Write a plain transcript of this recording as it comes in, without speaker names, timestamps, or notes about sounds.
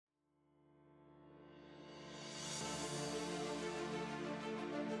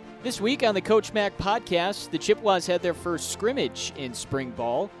This week on the Coach Mac podcast, the Chippewas had their first scrimmage in spring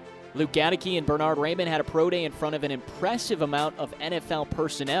ball. Luke Gadecki and Bernard Raymond had a pro day in front of an impressive amount of NFL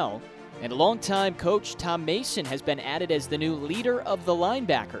personnel. And longtime coach Tom Mason has been added as the new leader of the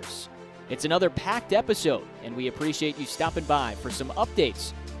linebackers. It's another packed episode, and we appreciate you stopping by for some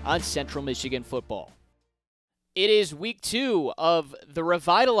updates on Central Michigan football. It is week 2 of the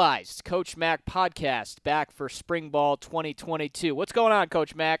revitalized Coach Mac podcast, back for spring ball 2022. What's going on,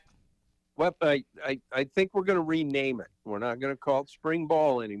 Coach Mac? Well, I think we're going to rename it. We're not going to call it spring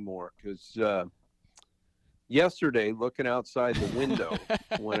ball anymore because yesterday, looking outside the window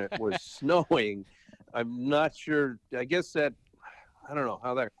when it was snowing, I'm not sure. I guess I don't know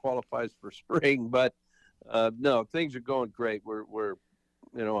how that qualifies for spring, but no, things are going great. We're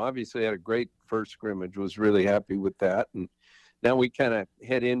obviously had a great first scrimmage. Was really happy with that, and now we kind of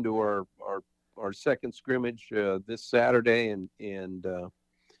head into our second scrimmage this Saturday, and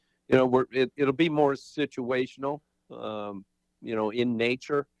it'll be more situational, in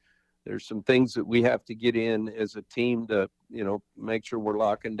nature. There's some things that we have to get in as a team to, make sure we're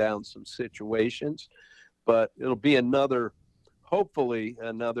locking down some situations. But it'll be hopefully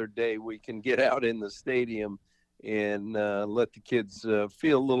another day we can get out in the stadium and let the kids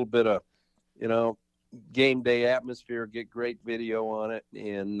feel a little bit of, game day atmosphere, get great video on it,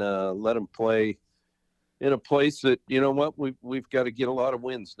 and let them play in a place that, we've got to get a lot of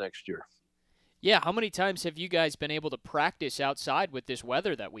wins next year. Yeah, how many times have you guys been able to practice outside with this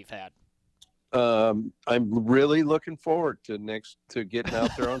weather that we've had? I'm really looking forward to getting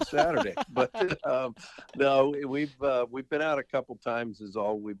out there on Saturday. But no, we've been out a couple times is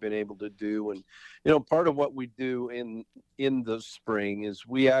all we've been able to do. And part of what we do in the spring is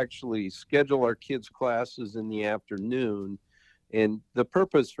we actually schedule our kids' classes in the afternoon, and the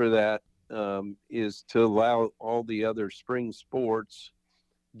purpose for that is to allow all the other spring sports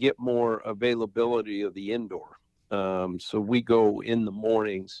get more availability of the indoor. So we go in the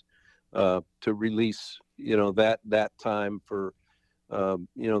mornings to release, that time for,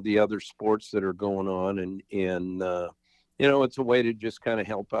 the other sports that are going on. And it's a way to just kind of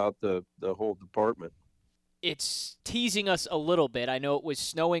help out the whole department. It's teasing us a little bit. I know it was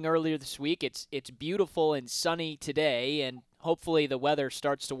snowing earlier this week. It's beautiful and sunny today, and hopefully the weather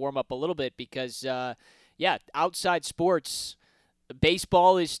starts to warm up a little bit because, outside sports,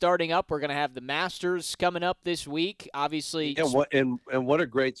 baseball is starting up. We're going to have the Masters coming up this week, obviously. Yeah, and what a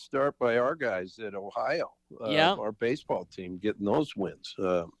great start by our guys at Ohio, our baseball team, getting those wins,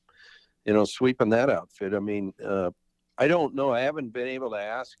 sweeping that outfit. I mean, I don't know. I haven't been able to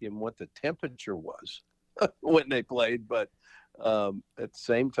ask him what the temperature was when they played, but at the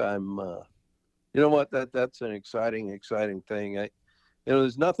same time, that's an exciting thing.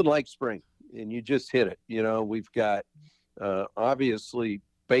 There's nothing like spring, and you just hit it. We've got obviously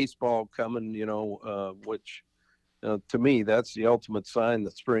baseball coming, which to me, that's the ultimate sign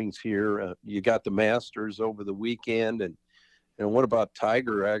that spring's here. You got the Masters over the weekend, and what about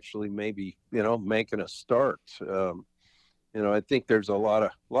Tiger actually maybe, making a start? I think there's a lot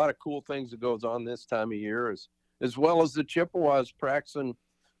of cool things that goes on this time of year, as well as the Chippewas practicing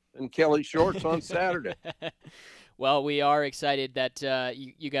in Kelly shorts on Saturday. Well, we are excited that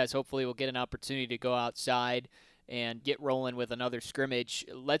you guys hopefully will get an opportunity to go outside and get rolling with another scrimmage.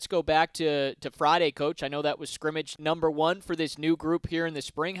 Let's go back to Friday, Coach. I know that was scrimmage number 1 for this new group here in the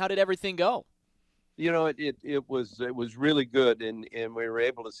spring. How did everything go? It was really good, and we were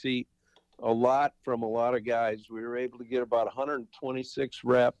able to see a lot from a lot of guys. We were able to get about 126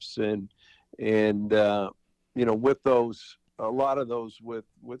 reps, and with those, a lot of those with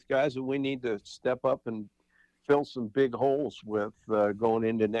guys that we need to step up and fill some big holes with going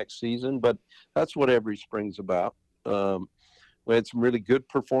into next season. But that's what every spring's about. We had some really good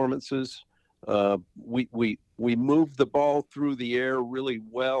performances. We moved the ball through the air really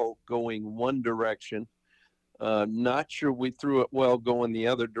well going one direction. Not sure we threw it well going the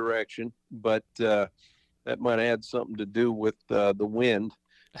other direction, but that might have had something to do with the wind.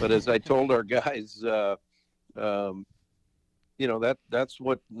 But as I told our guys, that's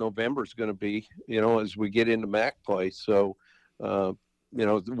what November's going to be, as we get into MAC play. So,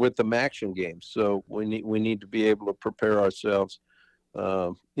 with the MACtion games. So we need to be able to prepare ourselves,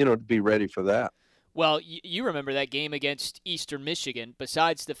 to be ready for that. Well, you remember that game against Eastern Michigan,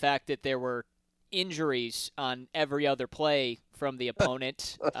 besides the fact that there were injuries on every other play from the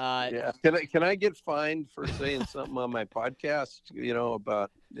opponent. Yeah. Can I get fined for saying something on my podcast,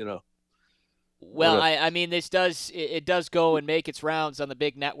 about. Well, I mean, this does go and make its rounds on the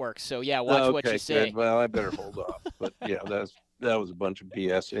big networks. So yeah, watch what you say. Good. Well, I better hold off. But yeah, that was a bunch of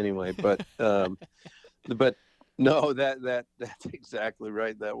BS anyway. But No, that's exactly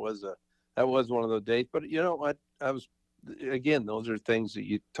right. That was one of those days. But you know what? I was, again, those are things that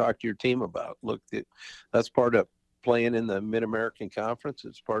you talk to your team about. Look, that's part of playing in the Mid-American Conference.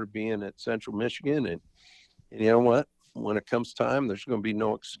 It's part of being at Central Michigan, and you know what? When it comes time, there's going to be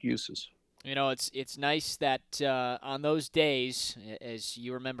no excuses. You know, it's nice that on those days, as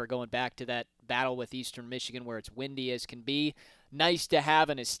you remember going back to that battle with Eastern Michigan where it's windy as can be, nice to have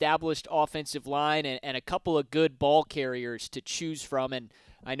an established offensive line and a couple of good ball carriers to choose from. And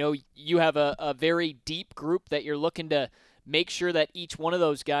I know you have a very deep group that you're looking to make sure that each one of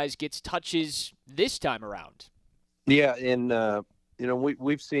those guys gets touches this time around. Yeah, and you know,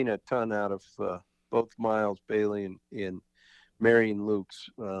 we've seen a ton out of both Miles Bailey and Marion Lukes.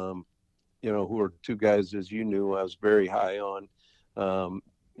 You know, who are two guys, as you knew, I was very high on.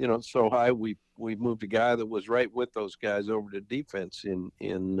 You know, so high we moved a guy that was right with those guys over to defense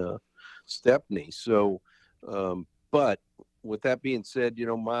in Stepney. So, but with that being said, you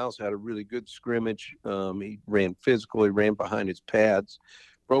know, Miles had a really good scrimmage. He ran physical. He ran behind his pads,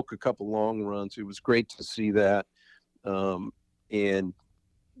 broke a couple long runs. It was great to see that. And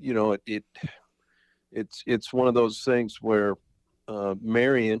you know, it's one of those things where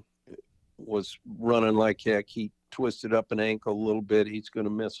Marion was running like heck. He twisted up an ankle a little bit. He's going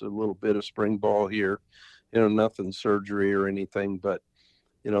to miss a little bit of spring ball here. You know, nothing surgery or anything, but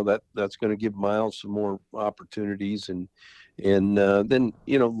you know that's going to give Miles some more opportunities. And then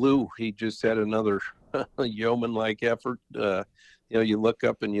you know Lou, he just had another yeoman-like effort. You know, you look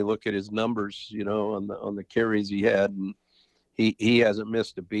up and you look at his numbers. You know, on the carries he had, and he hasn't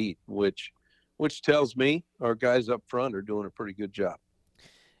missed a beat, which tells me our guys up front are doing a pretty good job.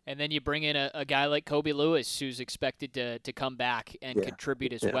 And then you bring in a guy like Kobe Lewis, who's expected to come back and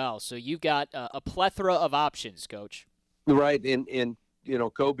contribute as well. So you've got a plethora of options, Coach. Right, and you know,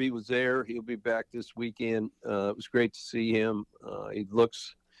 Kobe was there. He'll be back this weekend. It was great to see him. He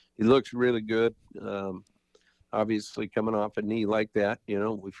looks really good. Obviously, coming off a knee like that, you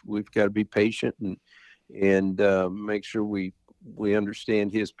know, we've got to be patient and make sure we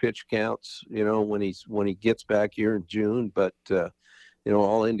understand his pitch counts. You know, when he gets back here in June, but. You know,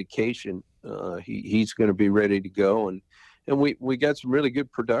 all indication he's going to be ready to go, and we got some really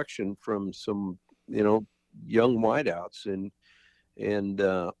good production from some, you know, young wideouts, and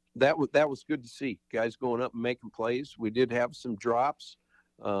that was good to see. Guys going up and making plays. We did have some drops,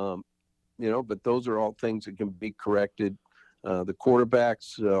 you know, but those are all things that can be corrected. The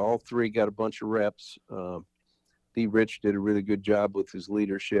quarterbacks, all three got a bunch of reps. D. Rich did a really good job with his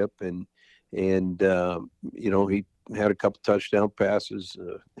leadership, and you know, he had a couple touchdown passes,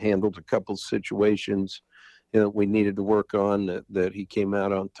 handled a couple situations, you know, we needed to work on that he came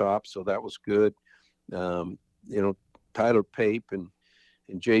out on top. So that was good. You know, Tyler Pape and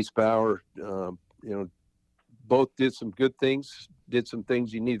Jace Bauer, you know, both did some good things, did some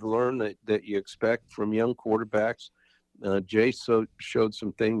things you need to learn that you expect from young quarterbacks. Jace showed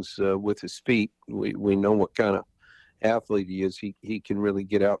some things with his feet. We know what kind of athlete he is. He can really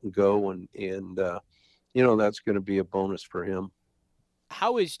get out and go, and you know, that's going to be a bonus for him.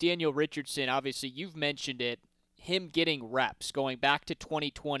 How is Daniel Richardson? Obviously, you've mentioned it, him getting reps going back to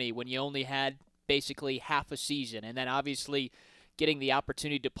 2020 when you only had basically half a season, and then obviously getting the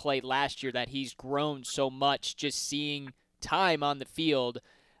opportunity to play last year, that he's grown so much just seeing time on the field.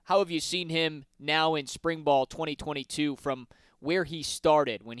 How have you seen him now in spring ball 2022 from where he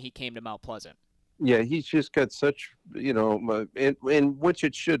started when he came to Mount Pleasant? Yeah, he's just got such, you know, in which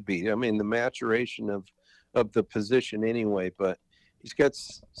it should be. I mean, the maturation of the position anyway, but he's got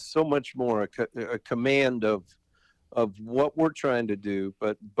so much more a command of what we're trying to do,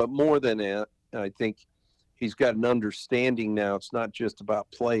 but more than that, I think he's got an understanding now. It's not just about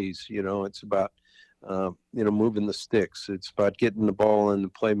plays, you know, it's about you know, moving the sticks. It's about getting the ball in the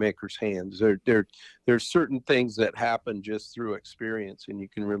playmaker's hands. There's certain things that happen just through experience, and you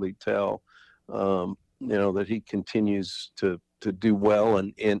can really tell you know, that he continues to do well,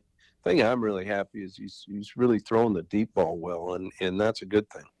 and the thing I'm really happy is he's really throwing the deep ball well, and that's a good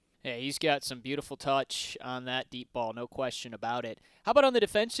thing. Yeah, he's got some beautiful touch on that deep ball, no question about it. How about on the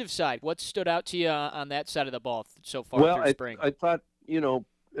defensive side? What stood out to you on that side of the ball so far through spring? I thought, you know,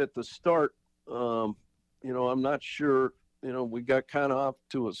 at the start, you know, I'm not sure, you know, we got kind of off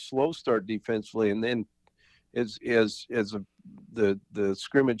to a slow start defensively, and then as the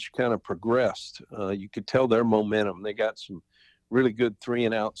scrimmage kind of progressed, you could tell their momentum. They got some really good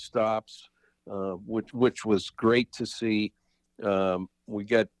 3-and-out stops, which was great to see. We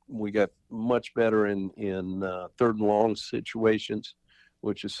got much better in third and long situations,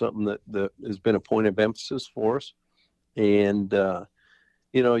 which is something that has been a point of emphasis for us. And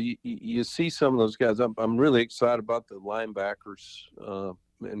you see some of those guys. I'm really excited about the linebackers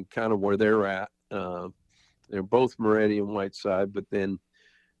and kind of where they're at. They're both Moretti and Whiteside, but then,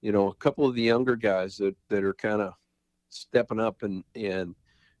 a couple of the younger guys that are kind of stepping up and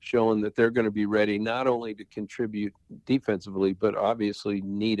showing that they're going to be ready not only to contribute defensively, but obviously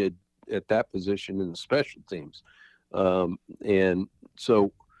needed at that position in the special teams. And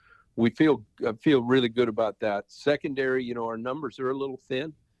so I feel really good about that. Secondary, our numbers are a little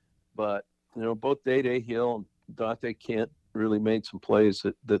thin, but, both Day Hill and Dante Kent really made some plays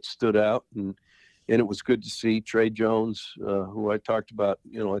that stood out. And it was good to see Trey Jones, who I talked about,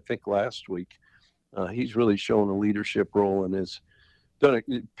 I think last week. He's really shown a leadership role and has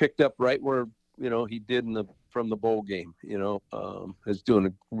picked up right where, he did from the bowl game, is doing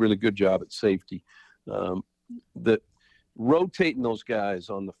a really good job at safety. That rotating those guys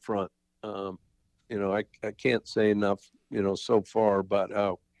on the front, I can't say enough, so far about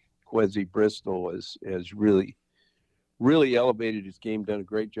how Kwesi Bristol has really elevated his game, done a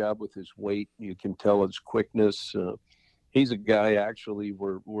great job with his weight. You can tell his quickness. He's a guy actually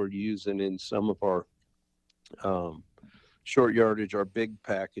we're using in some of our short yardage, our big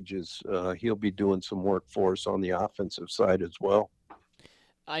packages. He'll be doing some work for us on the offensive side as well.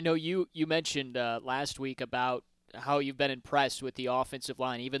 I know you mentioned last week about how you've been impressed with the offensive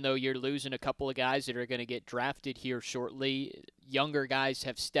line. Even though you're losing a couple of guys that are going to get drafted here shortly, younger guys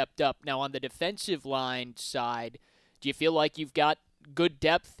have stepped up. Now, on the defensive line side, do you feel like you've got good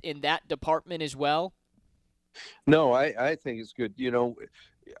depth in that department as well? No, I think it's good.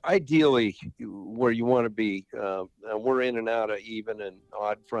 Ideally, where you want to be, we're in and out of even and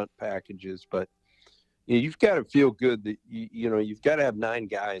odd front packages, but you've got to feel good that you've got to have 9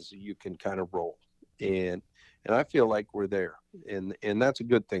 guys that you can kind of roll, and I feel like we're there, and that's a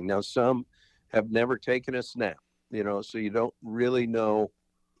good thing. Now, some have never taken a snap, so you don't really know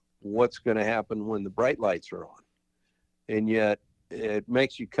what's going to happen when the bright lights are on, and yet it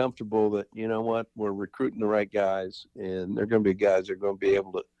makes you comfortable that, we're recruiting the right guys, and they're going to be guys that are going to be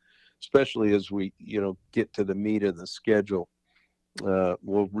able to, especially as we, get to the meat of the schedule,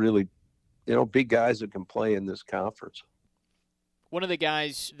 will really, be guys that can play in this conference. One of the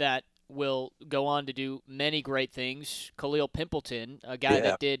guys that will go on to do many great things, Khalil Pimpleton, a guy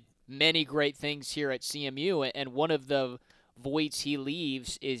that did many great things here at CMU, and one of the voids he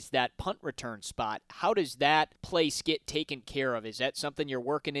leaves is that punt return spot. How does that place get taken care of? Is that something you're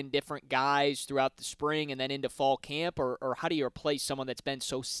working in different guys throughout the spring and then into fall camp, or how do you replace someone that's been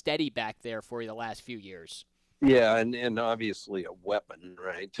so steady back there for you the last few years? Yeah, and obviously a weapon,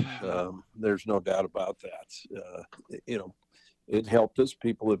 right? There's no doubt about that. It helped us.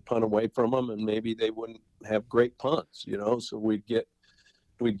 People would punt away from them, and maybe they wouldn't have great punts, so we'd get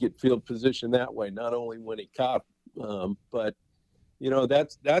field position that way, not only when he caught them, but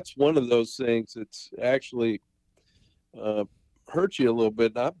that's one of those things that's actually hurt you a little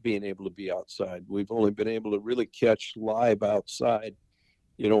bit, not being able to be outside. We've only been able to really catch live outside,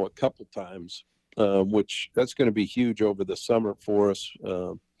 a couple times, which that's going to be huge over the summer for us.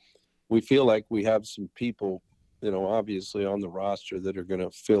 We feel like we have some people, obviously on the roster that are going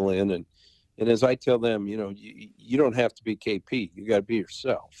to fill in, and as I tell them, you don't have to be KP, you got to be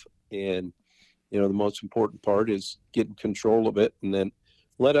yourself, and the most important part is getting control of it, and then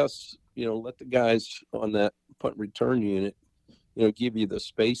let us, let the guys on that punt return unit, give you the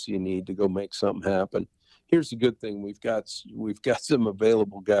space you need to go make something happen. Here's the good thing: we've got some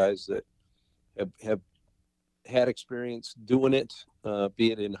available guys that have had experience doing it,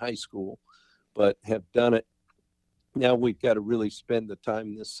 be it in high school, but have done it. Now we've got to really spend the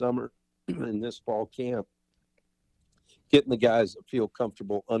time this summer in this fall camp getting the guys that feel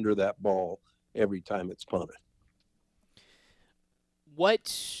comfortable under that ball every time it's punted.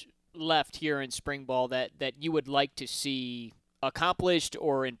 What's left here in spring ball that you would like to see accomplished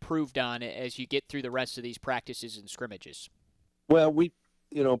or improved on as you get through the rest of these practices and scrimmages? Well,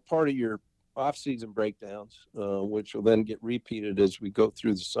 part of your off-season breakdowns, which will then get repeated as we go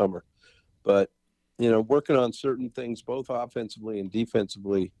through the summer. But, working on certain things, both offensively and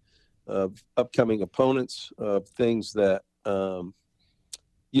defensively, of upcoming opponents, of things that,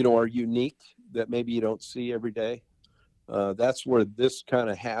 are unique that maybe you don't see every day. That's where this kind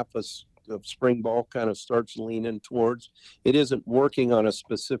of half of spring ball kind of starts leaning towards. It isn't working on a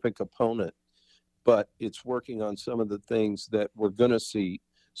specific opponent, but it's working on some of the things that we're going to see.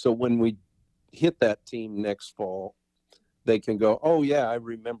 So when we hit that team next fall, they can go, oh yeah, I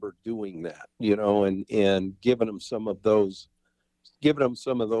remember doing that, and giving them some of those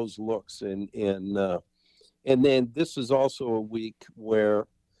looks. And then this is also a week where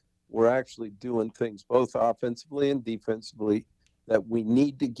we're actually doing things both offensively and defensively that we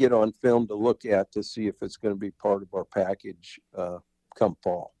need to get on film to look at to see if it's going to be part of our package come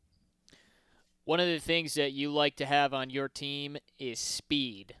fall. One of the things that you like to have on your team is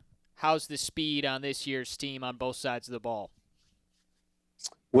speed. How's the speed on this year's team on both sides of the ball?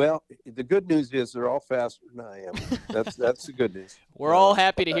 Well, the good news is they're all faster than I am. That's the good news. We're all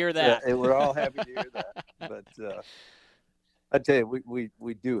happy to hear that. And we're all happy to hear that. But I tell you,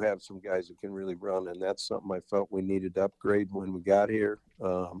 we do have some guys that can really run, and that's something I felt we needed to upgrade when we got here.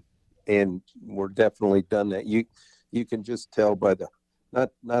 And we're definitely done that. You can just tell by the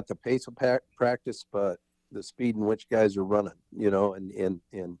not the pace of practice, but the speed in which guys are running,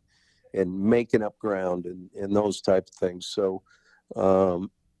 and making up ground and those type of things. So,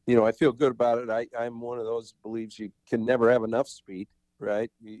 I feel good about it. I'm one of those who believes you can never have enough speed,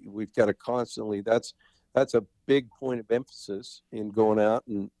 right? We've got to constantly, that's a big point of emphasis in going out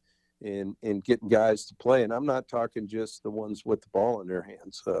and getting guys to play. And I'm not talking just the ones with the ball in their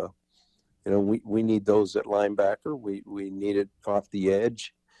hands. We need those at linebacker. We need it off the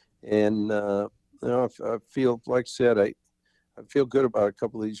edge. And, I feel, like I said, I feel good about a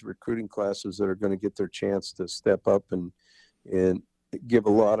couple of these recruiting classes that are going to get their chance to step up and give a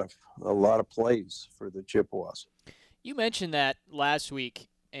lot of plays for the Chippewas. You mentioned that last week,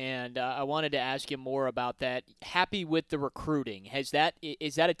 and I wanted to ask you more about that. Happy with the recruiting? Is that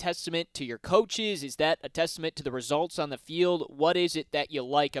a testament to your coaches? Is that a testament to the results on the field? What is it that you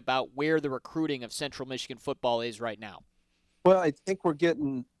like about where the recruiting of Central Michigan football is right now? Well, I think we're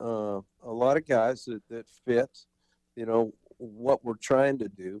getting a lot of guys that fit, what we're trying to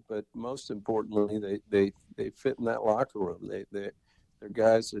do, but most importantly, they fit in that locker room. They're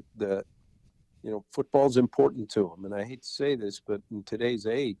guys that football's important to them. And I hate to say this, but in today's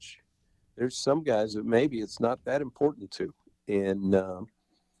age, there's some guys that maybe it's not that important to. And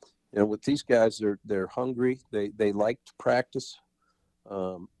with these guys, they're hungry. They like to practice.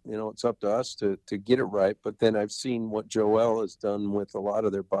 It's up to us to get it right. But then I've seen what Joel has done with a lot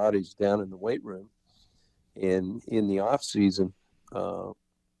of their bodies down in the weight room and in the off season.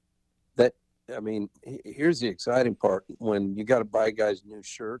 Here's the exciting part: when you got to buy guys new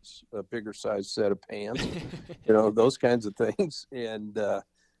shirts, a bigger size set of pants, those kinds of things, and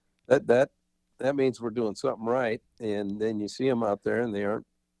that means we're doing something right. And then you see them out there, and they aren't,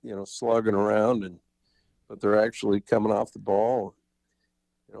 slugging around, but they're actually coming off the ball.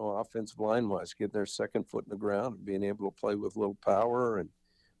 Offensive line-wise, getting their second foot in the ground and being able to play with a little power, and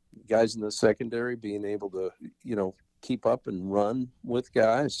guys in the secondary being able to, keep up and run with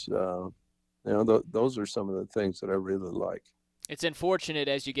guys. Those are some of the things that I really like. It's unfortunate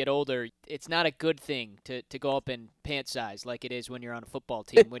as you get older. It's not a good thing to go up in pant size like it is when you're on a football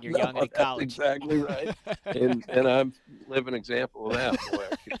team when you're young and in college. That's exactly right. and I'm a living example of that.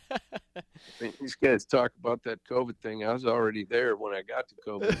 Boy, these guys talk about that COVID thing. I was already there when I got to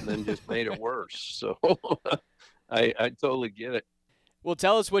COVID and then just made it worse. So I totally get it. Well,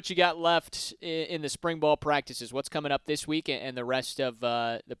 tell us what you got left in the spring ball practices. What's coming up this week and the rest of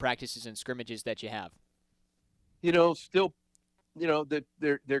the practices and scrimmages that you have? Still, that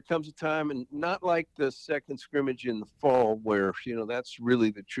there comes a time, and not like the second scrimmage in the fall where, that's really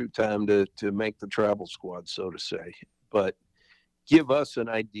the true time to make the travel squad, so to say. But give us an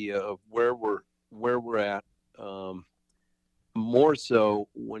idea of where we're at, more so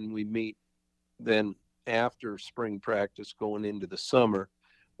when we meet than after spring practice going into the summer,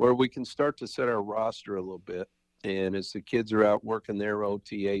 where we can start to set our roster a little bit. And as the kids are out working their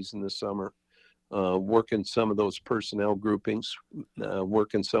OTAs in the summer, working some of those personnel groupings,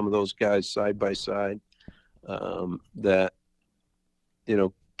 working some of those guys side by side, that,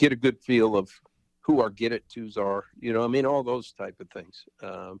 get a good feel of who our get-it-tos are, all those type of things.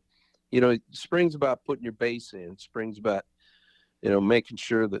 Spring's about putting your base in. Spring's about, making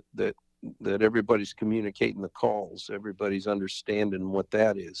sure that everybody's communicating the calls, everybody's understanding what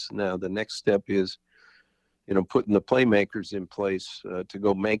that is. Now, the next step is, putting the playmakers in place to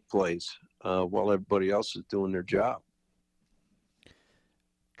go make plays while everybody else is doing their job.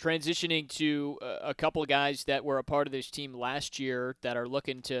 Transitioning to a couple of guys that were a part of this team last year that are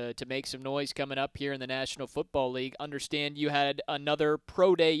looking to make some noise coming up here in the National Football League. Understand you had another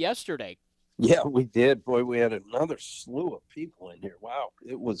pro day yesterday. Yeah, we did. Boy, we had another slew of people in here. Wow,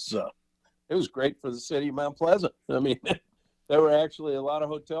 it was great for the city of Mount Pleasant. I mean, there were actually a lot of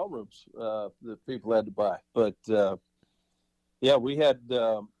hotel rooms that people had to buy. But, we had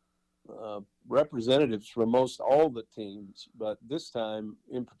representatives from most all the teams. But this time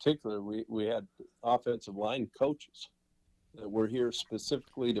in particular, we had offensive line coaches that were here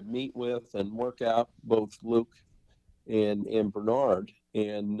specifically to meet with and work out both Luke and Bernard.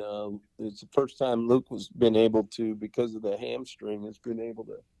 And it's the first time Luke has been able to, because of the hamstring, has been able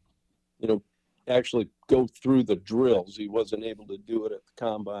to, actually go through the drills. He wasn't able to do it at the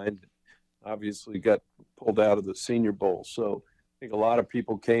combine. Obviously got pulled out of the Senior Bowl. So I think a lot of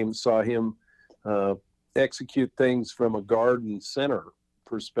people saw him execute things from a guard and center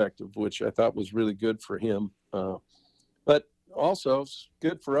perspective, which I thought was really good for him. But also it's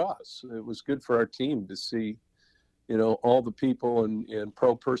good for us. It was good for our team to see, all the people and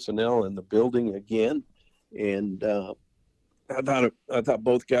pro personnel in the building again. And I thought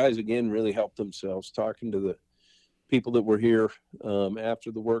both guys again really helped themselves, talking to the people that were here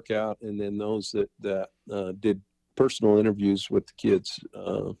after the workout, and then those that did personal interviews with the kids.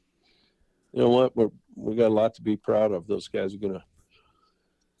 You know what? We got a lot to be proud of. Those guys are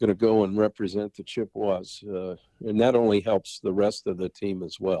gonna go and represent the Chippewas, and that only helps the rest of the team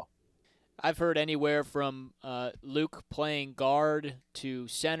as well. I've heard anywhere from Luke playing guard to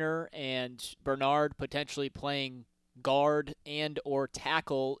center, and Bernard potentially playing guard and or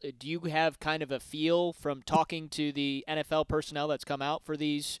tackle. Do you have kind of a feel from talking to the NFL personnel that's come out for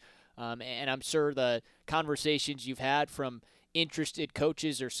these, and I'm sure the conversations you've had from interested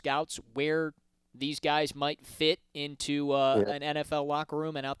coaches or scouts, where these guys might fit into an NFL locker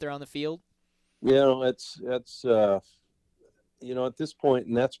room and out there on the field? That's at this point,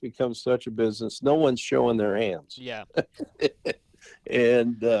 and that's become such a business, no one's showing their hands. Yeah.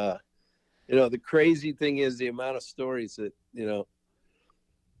 And the crazy thing is the amount of stories that,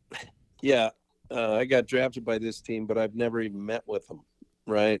 I got drafted by this team, but I've never even met with them,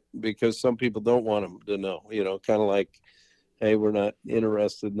 right? Because some people don't want them to know, kind of like, hey, we're not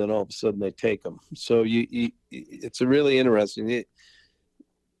interested, and then all of a sudden they take them. So it's a really interesting,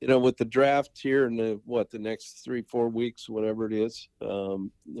 with the draft here in the next 3-4 weeks, whatever it is,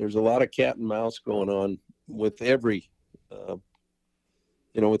 there's a lot of cat and mouse going on with every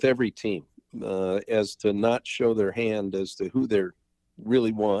team. As to not show their hand as to who they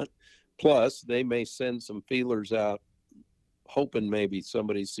really want. Plus, they may send some feelers out, hoping maybe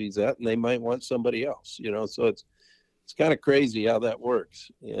somebody sees that, and they might want somebody else. So it's kind of crazy how that works.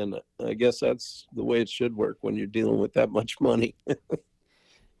 And I guess that's the way it should work when you're dealing with that much money.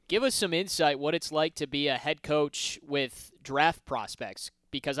 Give us some insight what it's like to be a head coach with draft prospects,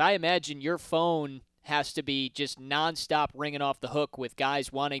 because I imagine your phone has to be just nonstop ringing off the hook with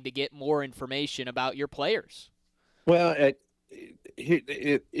guys wanting to get more information about your players. Well,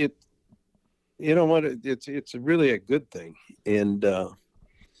 it's really a good thing. And, the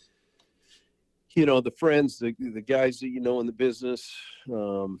friends, the guys that in the business,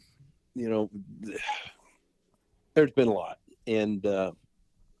 there's been a lot. And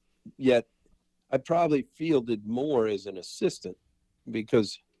yet I probably fielded more as an assistant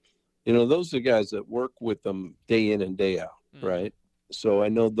because those are the guys that work with them day in and day out, right? So I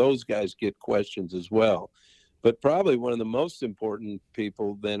know those guys get questions as well. But probably one of the most important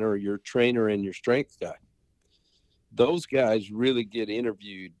people then are your trainer and your strength guy. Those guys really get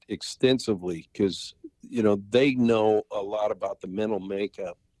interviewed extensively because, they know a lot about the mental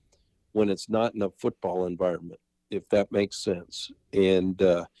makeup when it's not in a football environment, if that makes sense. And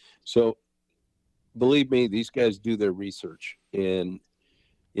so believe me, these guys do their research. And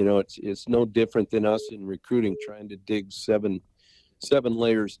it's no different than us in recruiting, trying to dig seven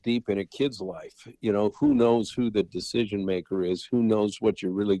layers deep in a kid's life. Who knows who the decision maker is? Who knows what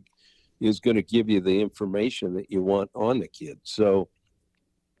is going to give you the information that you want on the kid? So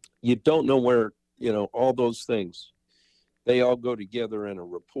you don't know where, all those things, they all go together in a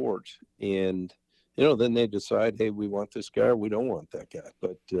report. And, then they decide, hey, we want this guy or we don't want that guy.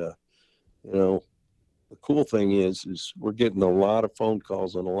 But, the cool thing is we're getting a lot of phone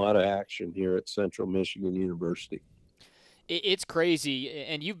calls and a lot of action here at Central Michigan University. It's crazy,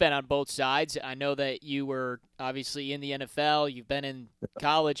 and you've been on both sides. I know that you were obviously in the NFL. You've been in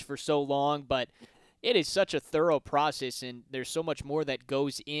college for so long, but it is such a thorough process, and there's so much more that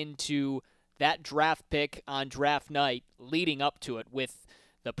goes into that draft pick on draft night leading up to it with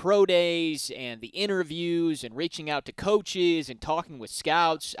the pro days and the interviews and reaching out to coaches and talking with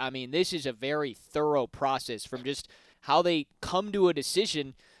scouts. I mean, this is a very thorough process from just how they come to a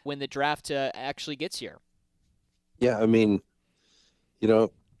decision when the draft actually gets here. Yeah, I mean,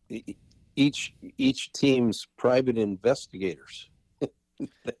 each team's private investigators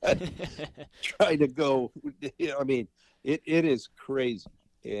try to go. I mean, it is crazy,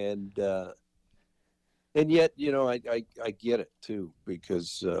 and yet, I get it too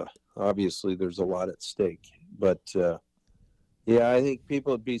because obviously there's a lot at stake. But I think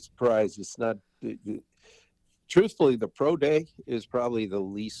people would be surprised. It's not. Truthfully, the pro day is probably the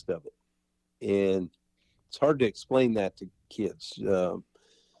least of it, and it's hard to explain that to kids.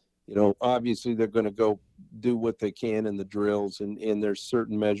 Obviously they're going to go do what they can in the drills, and there's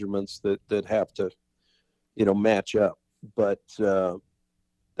certain measurements that have to, match up. But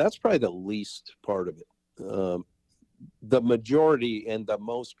that's probably the least part of it. The majority and the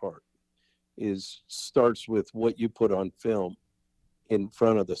most part starts with what you put on film in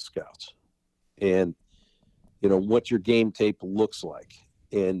front of the scouts, and what your game tape looks like.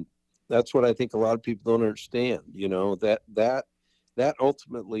 And that's what I think a lot of people don't understand. That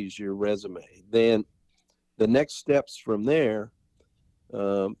ultimately is your resume. Then the next steps from there,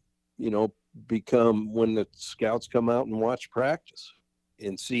 become when the scouts come out and watch practice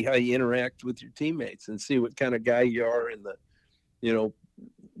and see how you interact with your teammates and see what kind of guy you are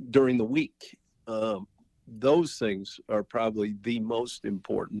during the week. Those things are probably the most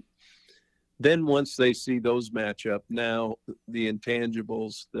important. Then once they see those match up, now the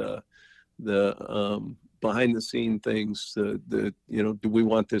intangibles, the behind the scene things, do we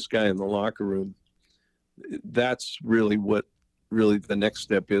want this guy in the locker room? That's really what the next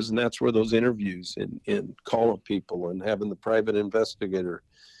step is. And that's where those interviews and calling people and having the private investigator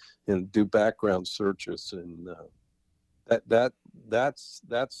and do background searches. And that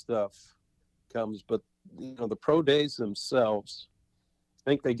stuff comes. But, the pro days themselves, I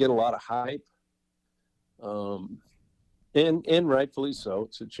think they get a lot of hype. And rightfully so.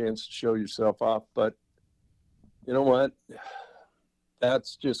 It's a chance to show yourself off. But you know what?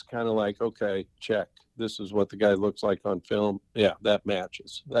 That's just kind of like, okay, check. This is what the guy looks like on film. Yeah, that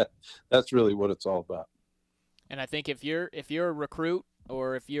matches. That's really what it's all about. And I think if you're a recruit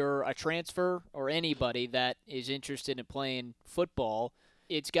or if you're a transfer or anybody that is interested in playing football,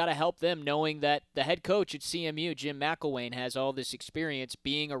 it's got to help them knowing that the head coach at CMU, Jim McElwain, has all this experience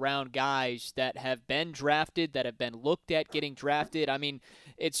being around guys that have been drafted, that have been looked at getting drafted. I mean,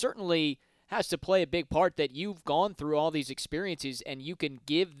 it certainly has to play a big part that you've gone through all these experiences and you can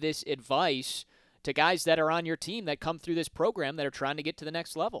give this advice to guys that are on your team that come through this program that are trying to get to the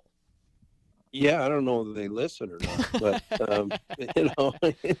next level. Yeah, I don't know if they listen or not, but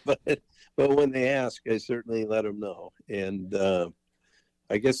but when they ask, I certainly let them know. And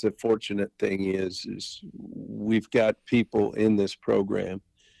I guess the fortunate thing is we've got people in this program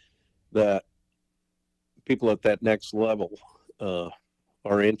that people at that next level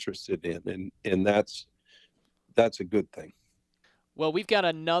are interested in, and that's a good thing. Well, we've got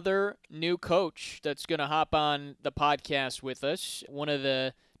another new coach that's going to hop on the podcast with us. One of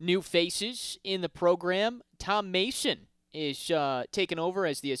the new faces in the program, Tom Mason, is taking over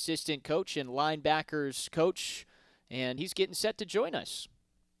as the assistant coach and linebackers coach, and he's getting set to join us.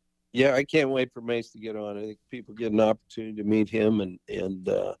 Yeah, I can't wait for Mace to get on. I think people get an opportunity to meet him, and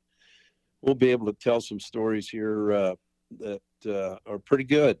we'll be able to tell some stories here that are pretty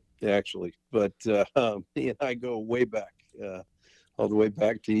good, actually. But he and I go way back, all the way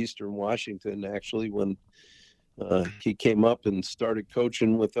back to Eastern Washington, actually, when he came up and started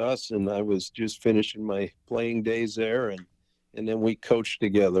coaching with us, and I was just finishing my playing days there, and then we coached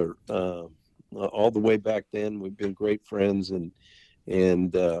together all the way back then. We've been great friends, and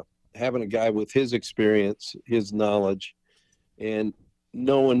having a guy with his experience, his knowledge, and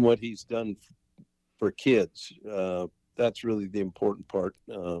knowing what he's done for kids, that's really the important part.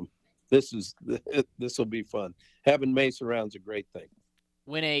 This will be fun. Having Mace around is a great thing.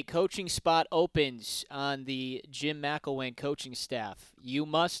 When a coaching spot opens on the Jim McElwain coaching staff, you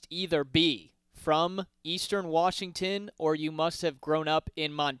must either be from Eastern Washington or you must have grown up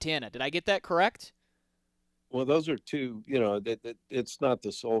in Montana. Did I get that correct? Well, those are two, it's not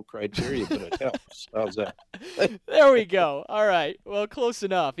the sole criteria, but it helps. How's that? There we go. All right. Well, close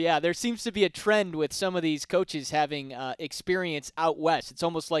enough. Yeah, there seems to be a trend with some of these coaches having experience out west. It's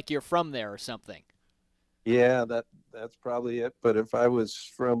almost like you're from there or something. Yeah, that's probably it. But if I was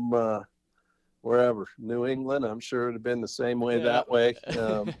from wherever, New England, I'm sure it would have been the same way that way.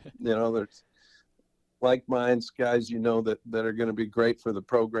 There's like minds guys, that are going to be great for the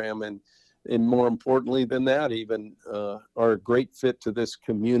program, and more importantly than that, even are a great fit to this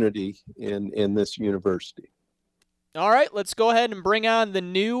community in this university. All right, let's go ahead and bring on the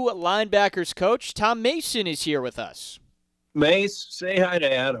new linebackers coach. Tom Mason is here with us. Mace, say hi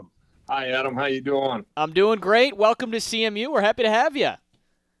to Adam. Hi, Adam. How you doing? I'm doing great. Welcome to CMU. We're happy to have you.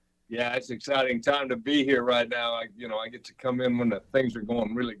 Yeah, it's an exciting time to be here right now. I get to come in when the things are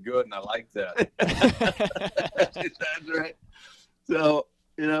going really good, and I like that. That's right. So,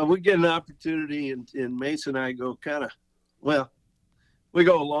 we get an opportunity, and Mace and I go we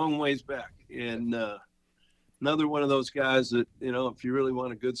go a long ways back. And another one of those guys that, if you really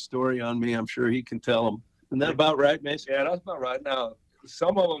want a good story on me, I'm sure he can tell them. Isn't that about right, Mace? Yeah, that's about right. Now,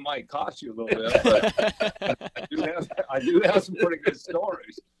 some of them might cost you a little bit, but I do have some pretty good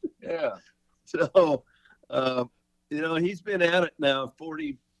stories. Yeah. So, he's been at it now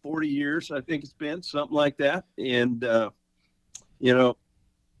 40 years, I think it's been, something like that. And,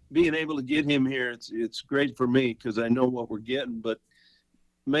 being able to get him here, it's great for me because I know what we're getting. But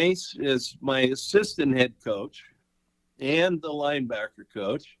Mace is my assistant head coach and the linebacker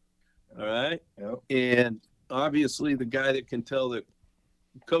coach. All right. Yep. And obviously the guy that can tell the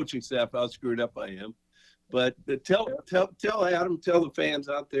coaching staff how screwed up I am. But tell Adam, tell the fans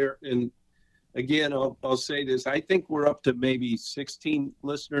out there. And again, I'll say this. I think we're up to maybe 16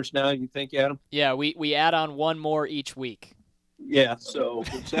 listeners now. You think, Adam? Yeah, we add on one more each week. Yeah, so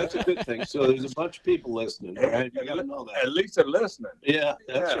that's a good thing. So there's a bunch of people listening, right? You got to know that. At least they're listening. Yeah,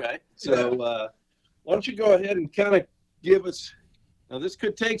 that's right. So why don't you go ahead and kind of give us – now, this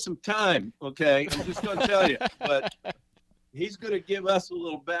could take some time, okay? I'm just going to tell you. But he's going to give us a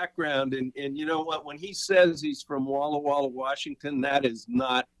little background. And you know what? When he says he's from Walla Walla, Washington, that is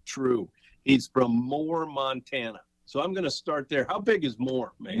not true. He's from Moore, Montana. So I'm going to start there. How big is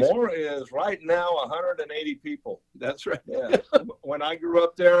Moore, Mason? Moore is right now 180 people. That's right. Yeah. When I grew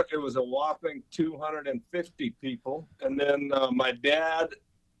up there, it was a whopping 250 people. And then my dad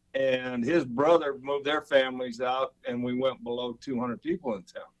and his brother moved their families out, and we went below 200 people in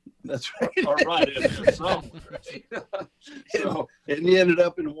town. That's right. Or right in there somewhere. And he ended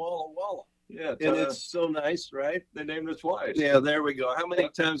up in Walla Walla. Yeah, and it's so nice, right? They named it twice. Yeah, there we go. How many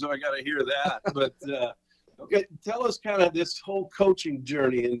times do I got to hear that? But okay, tell us kind of this whole coaching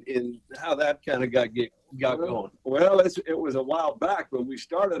journey and how that kind of got going. Well, it was a while back, but we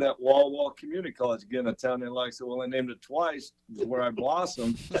started at Walla Walla Community College, again, a town they like. So, well, they named it twice, where I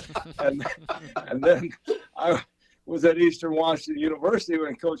blossomed. and then I was at Eastern Washington University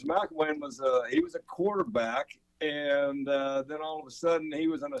when Coach McElwain was a quarterback. And then all of a sudden, he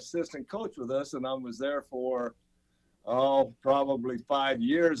was an assistant coach with us, and I was there for probably 5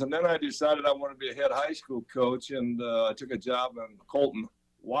 years. And then I decided I wanted to be a head high school coach, and I took a job in Colton,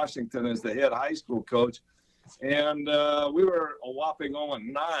 Washington as the head high school coach. And we were a whopping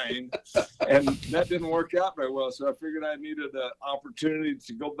 0-9, and that didn't work out very well. So I figured I needed an opportunity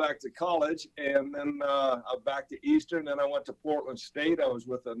to go back to college, and then back to Eastern. Then I went to Portland State. I was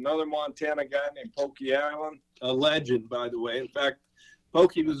with another Montana guy named Pokey Allen. A legend, by the way. In fact,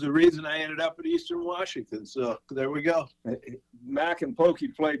 Pokey was the reason I ended up at Eastern Washington. So there we go. Mac and Pokey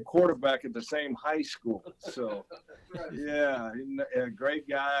played quarterback at the same high school. So, yeah, a great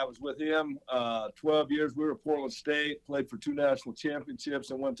guy. I was with him 12 years. We were at Portland State, played for 2 national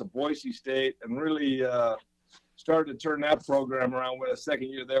championships, and went to Boise State and really started to turn that program around. With a second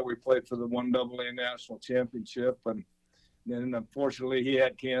year there, we played for the 1AA national championship. And then, unfortunately, he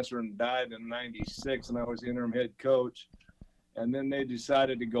had cancer and died in '96, and I was the interim head coach. And then they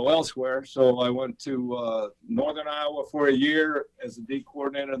decided to go elsewhere. So I went to Northern Iowa for a year as a D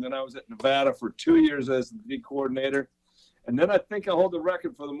coordinator. And then I was at Nevada for 2 years as the D coordinator. And then I think I hold the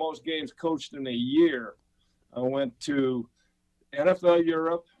record for the most games coached in a year. I went to NFL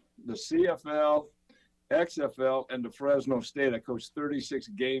Europe, the CFL, XFL, and to Fresno State. I coached 36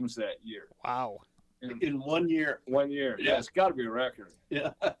 games that year. Wow. In 1 year. 1 year. Yeah, it's got to be a record.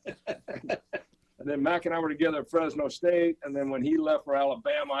 Yeah. And then Mac and I were together at Fresno State. And then when he left for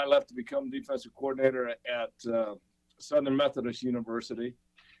Alabama, I left to become defensive coordinator at Southern Methodist University.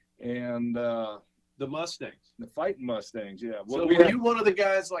 And the Mustangs. The Fighting Mustangs, yeah. So were you one of the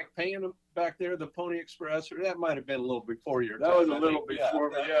guys like paying them back there, the Pony Express? Or that might have been a little before your time. That was a little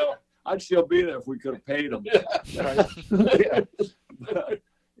before me, yeah. I'd still be there if we could have paid them.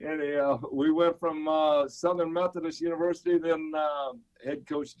 Anyhow, we went from Southern Methodist University, then head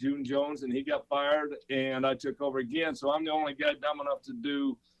coach June Jones, and he got fired, and I took over again. So I'm the only guy dumb enough to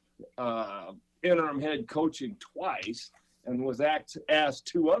do interim head coaching twice, and was asked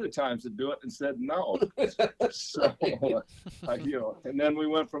 2 other times to do it and said no. So, and then we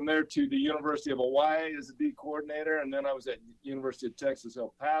went from there to the University of Hawaii as a D coordinator, and then I was at University of Texas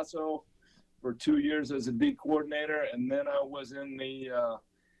El Paso for 2 years as a D coordinator, and then I was in the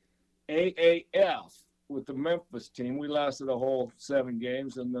AAF with the Memphis team. We lasted a whole 7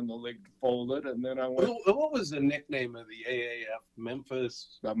 games, and then the league folded. And then I went. What was the nickname of the AAF?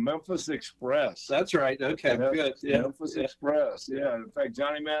 Memphis. The Memphis Express. That's right. Okay, good. Yeah. Memphis Express. Yeah. In fact,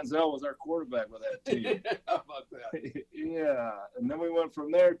 Johnny Manziel was our quarterback with that team. How about that? Yeah. And then we went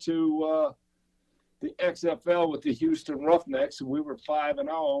from there to the XFL with the Houston Roughnecks. We were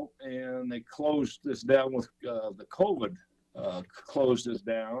 5-0, and they closed this down with the COVID. Closed us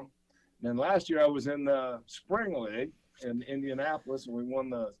down. And then last year I was in the Spring League in Indianapolis, and we won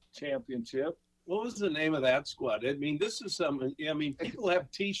the championship. What was the name of that squad? I mean, this is something. I mean, people have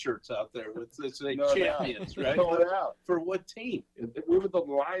T-shirts out there with say champions, right? For what team? We were the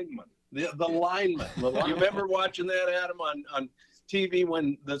linemen. The linemen. You remember watching that, Adam, on TV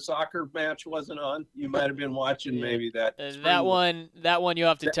when the soccer match wasn't on? You might have been watching maybe that. That one you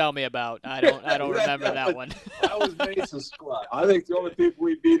have to tell me about. I don't remember that one. That was Mason's squad. I think the only people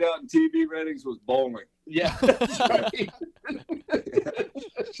we beat out in TV ratings was bowling. Yeah, that's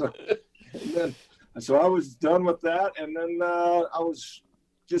right. So I was done with that, and then I was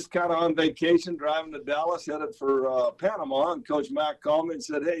just kind of on vacation, driving to Dallas, headed for Panama, and Coach Mack called me and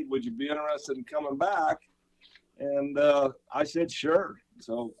said, "Hey, would you be interested in coming back?" And I said, "Sure."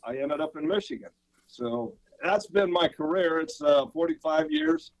 So I ended up in Michigan. So that's been my career. It's 45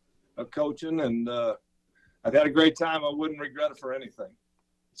 years of coaching, and I've had a great time. I wouldn't regret it for anything.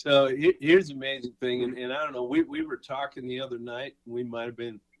 So here's the amazing thing, and I don't know, we were talking the other night. We might have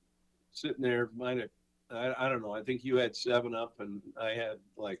been sitting there, I don't know. I think you had 7-Up, and I had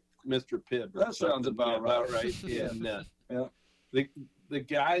like Mr. Pibb. That sounds about right. And the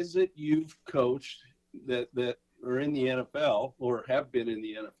guys that you've coached that are in the NFL or have been in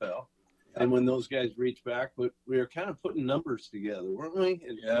the NFL, and when those guys reach back, but we were kind of putting numbers together, weren't we?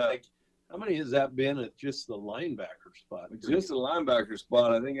 And like, how many has that been at just the linebacker spot? Just the linebacker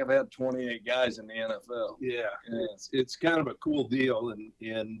spot. I think I've had 28 guys in the NFL. Yeah. It's kind of a cool deal,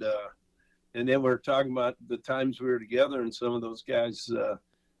 and then we're talking about the times we were together, and some of those guys,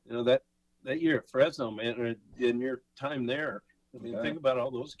 that year at Fresno, man, in your time there. I mean, think about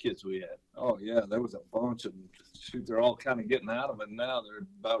all those kids we had. Oh, yeah, there was a bunch of them. Shoot, they're all kind of getting out of it now. They're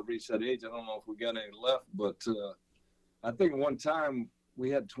about reached that age. I don't know if we got any left, but I think one time we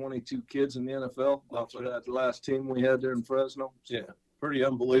had 22 kids in the NFL off of that last team we had there in Fresno. Yeah, pretty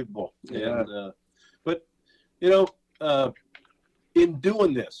unbelievable. Yeah. And, but, in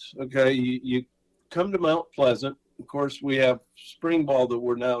doing this, okay, you come to Mount Pleasant. Of course, we have spring ball that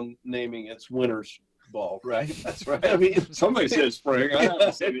we're now naming it's winter's ball, right? That's right. I mean, somebody said spring. I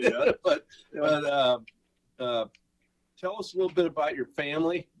haven't seen it yet. But tell us a little bit about your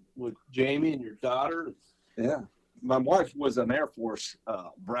family with Jamie and your daughter. Yeah. My wife was an Air Force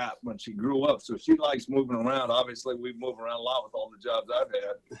brat when she grew up, so she likes moving around. Obviously, we move around a lot with all the jobs I've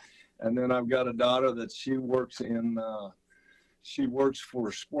had. And then I've got a daughter that she works for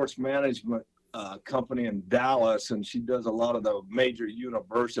a sports management company in Dallas, and she does a lot of the major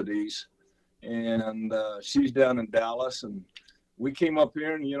universities. And she's down in Dallas, and we came up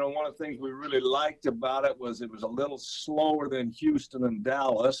here, and one of the things we really liked about it was a little slower than Houston and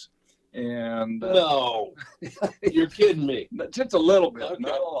Dallas. And no, you're kidding me. Just a little bit, okay.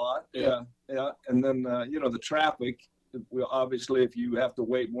 Not a lot. Yeah. And then the traffic. Obviously, if you have to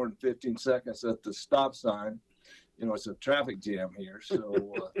wait more than 15 seconds at the stop sign, it's a traffic jam here.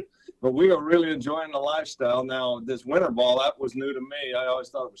 So, but we are really enjoying the lifestyle. Now, this winter ball, that was new to me. I always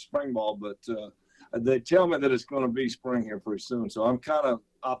thought it was spring ball, but they tell me that it's going to be spring here pretty soon. So I'm kind of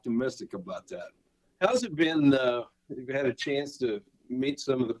optimistic about that. How's it been? You've had a chance to meet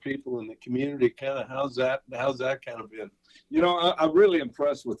some of the people in the community. Kind of how's that kind of been? I'm really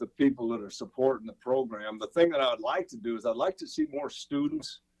impressed with the people that are supporting the program. The thing that I would like to do is I'd like to see more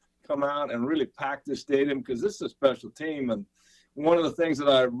students come out and really pack this stadium, because this is a special team. And one of the things that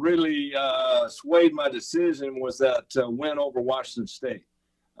I really swayed my decision was that win over Washington State.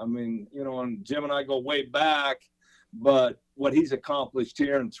 I mean, and Jim and I go way back, but what he's accomplished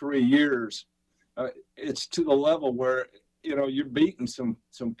here in 3 years, it's to the level where, you're beating some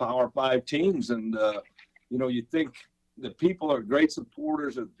Power 5 teams. And, you think the people are great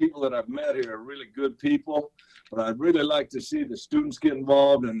supporters, and the people that I've met here are really good people. But I'd really like to see the students get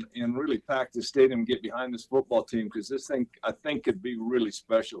involved and really pack the stadium and get behind this football team, because this thing, I think, could be really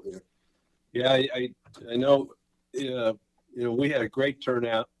special here. Yeah, I know, we had a great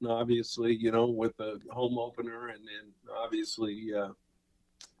turnout, and obviously, with the home opener and then obviously,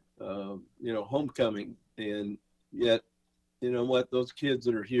 homecoming. And yet, what, those kids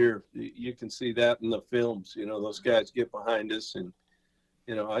that are here, you can see that in the films. Those guys get behind us, and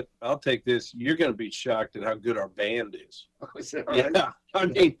I'll take this. You're going to be shocked at how good our band is. Oh, is that right? Yeah, I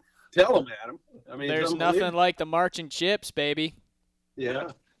mean, tell them, Adam. I mean, there's nothing like the marching chips, baby. Yeah.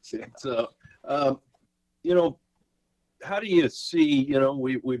 So, how do you see?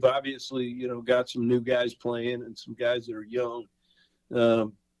 We've obviously got some new guys playing and some guys that are young.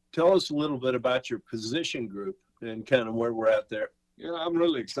 Tell us a little bit about your position group and kind of where we're at there. I'm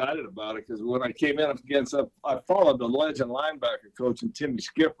really excited about it, because when I came in against, I followed the legend linebacker coach and Timmy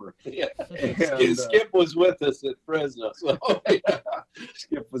Skipper. Yeah, and, Skip was with us at Fresno. So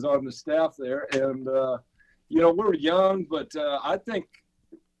Skip was on the staff there, and we're young, but I think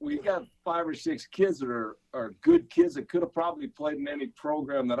we got 5 or 6 kids that are good kids that could have probably played in any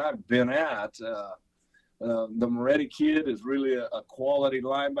program that I've been at. The Moretti kid is really a quality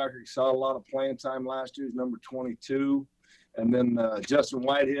linebacker. He saw a lot of playing time last year. He's number 22. And then Justin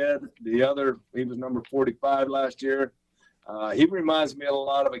Whitehead, he was number 45 last year. He reminds me a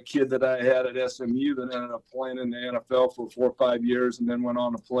lot of a kid that I had at SMU that ended up playing in the NFL for 4 or 5 years and then went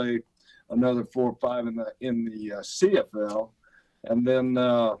on to play another 4 or 5 in the CFL. And then,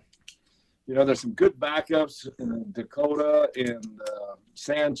 there's some good backups in Dakota and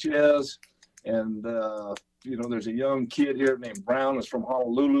Sanchez. And, there's a young kid here named Brown that's from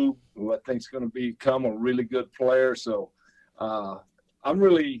Honolulu who I think is going to become a really good player. So I'm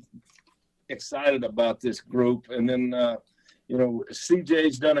really excited about this group. And then,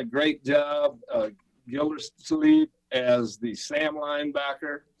 CJ's done a great job. Gildersleeve as the Sam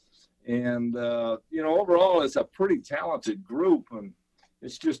linebacker. And, overall, it's a pretty talented group. And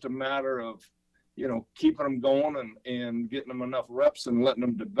it's just a matter of, keeping them going and getting them enough reps and letting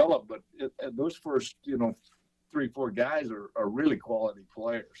them develop. But those first, 3-4 guys are really quality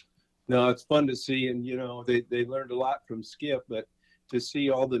players. No, it's fun to see. And, they learned a lot from Skip, but to see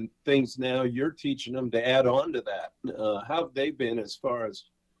all the things now you're teaching them to add on to that. How have they been as far as,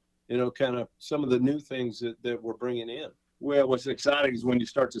 kind of some of the new things that we're bringing in? Well, what's exciting is when you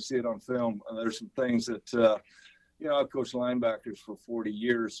start to see it on film. There's some things that, I've coached linebackers for 40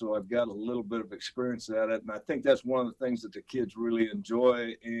 years, so I've got a little bit of experience at it. And I think that's one of the things that the kids really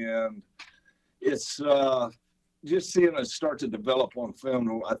enjoy. And it's just seeing us start to develop on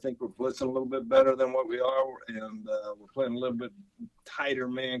film. I think we're blitzing a little bit better than what we are, and we're playing a little bit tighter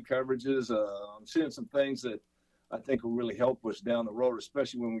man coverages. I'm seeing some things that I think will really help us down the road,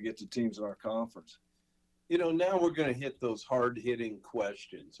 especially when we get to teams in our conference. Now we're going to hit those hard-hitting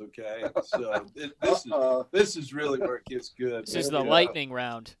questions, okay? So this is really where it gets good. This is the lightning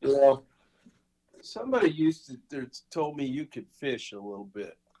round. Yeah. Somebody told me you could fish a little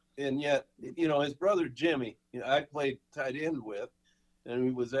bit. And yet, his brother Jimmy, I played tight end with, and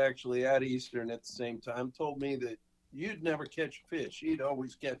he was actually at Eastern at the same time, told me that you'd never catch fish. He'd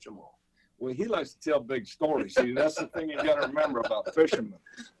always catch them all. Well, he likes to tell big stories. See, that's the thing you got to remember about fishermen.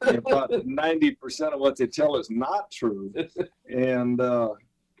 About 90% of what they tell is not true. And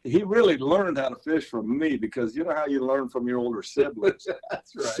he really learned how to fish from me because you know how you learn from your older siblings.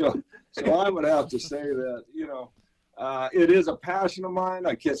 That's right. So I would have to say that, it is a passion of mine.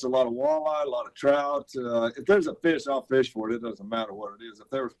 I catch a lot of walleye, a lot of trout. If there's a fish, I'll fish for it. It doesn't matter what it is.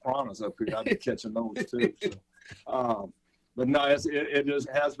 If there was piranhas up here, I'd be catching those too. So, but no, it just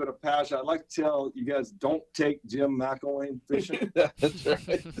has been a passion. I'd like to tell you guys, don't take Jim McElwain fishing. That's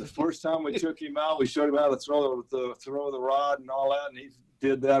right. The first time we took him out, we showed him how to throw the rod and all that, and he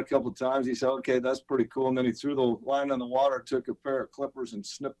did that a couple of times. He said, okay, that's pretty cool. And then he threw the line in the water, took a pair of clippers and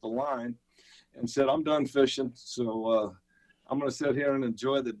snipped the line and said, I'm done fishing. So I'm going to sit here and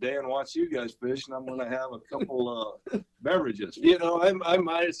enjoy the day and watch you guys fish, and I'm going to have a couple beverages. I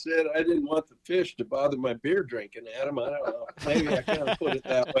might have said I didn't want the fish to bother my beer drinking, Adam. I don't know. Maybe I kind of put it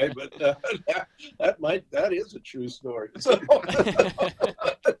that way, but that is a true story. So,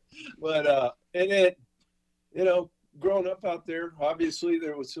 but and then, growing up out there, obviously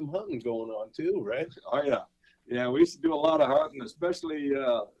there was some hunting going on too, right? Oh yeah, yeah. We used to do a lot of hunting, especially.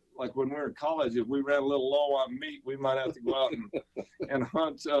 Like when we were in college, if we ran a little low on meat, we might have to go out and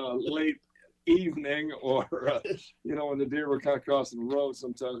hunt late evening or, when the deer were kind of crossing the road,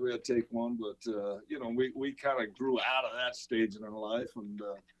 sometimes we had to take one. But, we kind of grew out of that stage in our life. And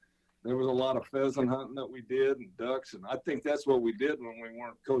there was a lot of pheasant hunting that we did and ducks. And I think that's what we did when we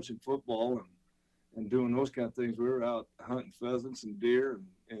weren't coaching football and doing those kind of things. We were out hunting pheasants and deer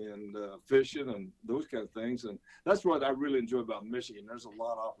and fishing and those kind of things. And that's what I really enjoy about Michigan. There's a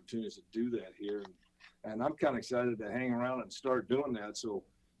lot of opportunities to do that here. And I'm kind of excited to hang around and start doing that. So,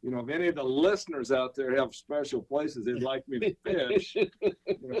 if any of the listeners out there have special places they'd like me to fish,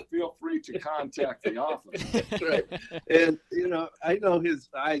 feel free to contact the office. Right. And, I know his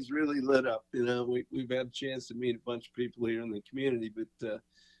eyes really lit up. We've had a chance to meet a bunch of people here in the community, but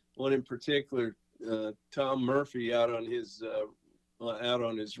one in particular, Tom Murphy out on his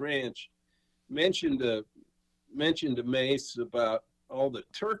ranch mentioned to Mace about all the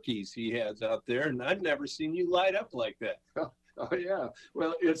turkeys he has out there, and I've never seen you light up like that. Oh yeah,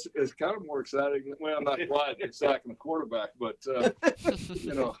 well it's kind of more exciting. Well, not quite sacking the quarterback, but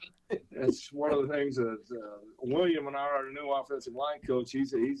it's one of the things that William and our new offensive line coach.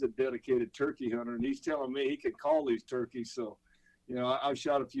 He's a dedicated turkey hunter, and he's telling me he can call these turkeys. So, I've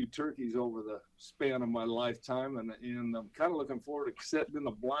shot a few turkeys over the span of my lifetime, and I'm kind of looking forward to sitting in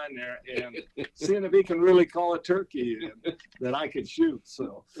the blind there and seeing if he can really call a turkey that I could shoot.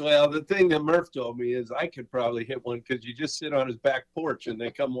 So, well, the thing that Murph told me is I could probably hit one because you just sit on his back porch and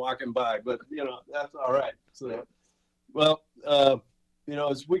they come walking by. But that's all right. So, well,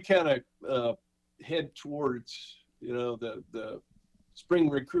 as we kind of head towards the spring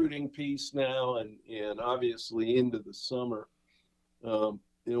recruiting piece now, and obviously into the summer.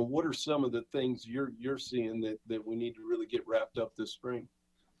 What are some of the things you're seeing that we need to really get wrapped up this spring?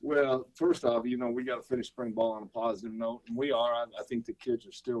 Well, first off, we got to finish spring ball on a positive note, and we are. I think the kids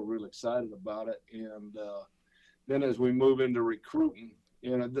are still really excited about it. And then as we move into recruiting,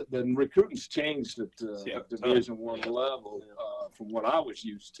 then recruiting's changed at Division I level from what I was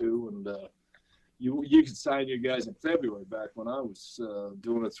used to. And you could sign your guys in February back when I was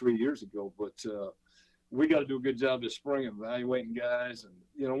doing it 3 years ago, but we got to do a good job this spring evaluating guys. And,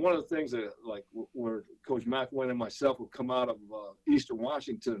 one of the things that, like, where Coach McElwain and myself would come out of Eastern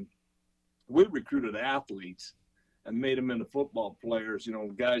Washington, we recruited athletes and made them into football players,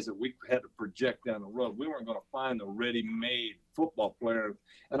 guys that we had to project down the road. We weren't going to find a ready-made football player.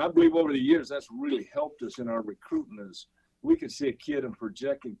 And I believe over the years that's really helped us in our recruiting is we could see a kid and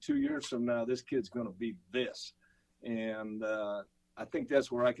projecting 2 years from now, this kid's going to be this. And I think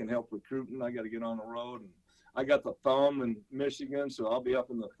that's where I can help recruiting. I got to get on the road. And I got the Thumb in Michigan, so I'll be up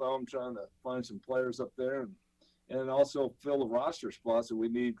in the Thumb trying to find some players up there and also fill the roster spots that we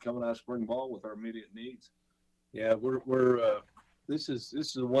need coming out of spring ball with our immediate needs. Yeah, we're this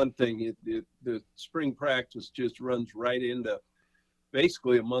is the one thing. The spring practice just runs right into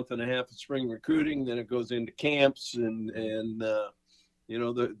basically a month and a half of spring recruiting. Then it goes into camps and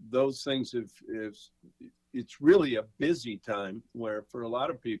those things have it's really a busy time where for a lot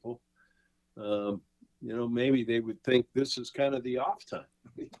of people, maybe they would think this is kind of the off time.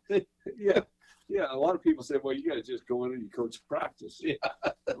 Yeah. A lot of people say, well, you got to just go in and you coach practice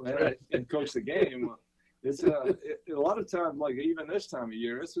and coach the game. It's a lot of times, like even this time of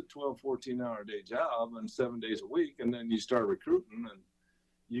year, it's a 12, 14-hour day job and 7 days a week. And then you start recruiting and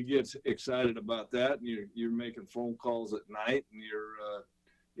you get excited about that. And you're making phone calls at night and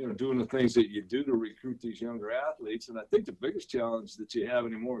you're doing the things that you do to recruit these younger athletes. And I think the biggest challenge that you have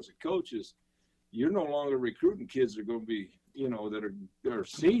anymore as a coach is you're no longer recruiting kids that are going to be, that are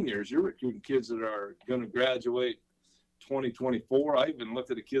seniors. You're recruiting kids that are going to graduate 2024. I even looked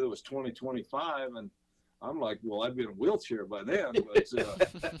at a kid that was 2025 and I'm like, well, I'd be in a wheelchair by then, but it's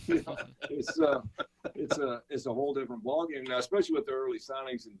a whole different ballgame now, especially with the early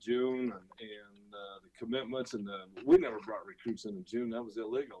signings in June and the commitments we never brought recruits in June. That was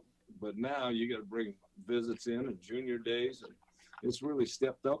illegal. But now you got to bring visits in and junior days, and it's really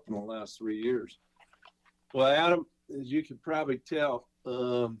stepped up in the last 3 years. Well, Adam, as you can probably tell,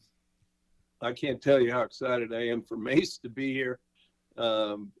 I can't tell you how excited I am for Mace to be here.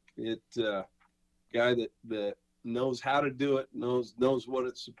 Guy that knows how to do it, knows what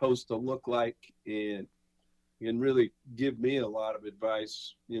it's supposed to look like, and can really give me a lot of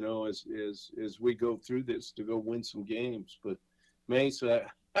advice, as we go through this to go win some games. But Mace, I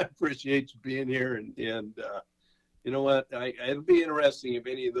appreciate you being here, and you know what? It'll be interesting if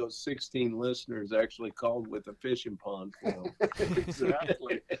any of those 16 listeners actually called with a fishing pond.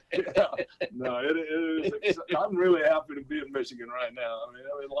 Exactly. Yeah. No, it is. I'm really happy to be in Michigan right now. I mean,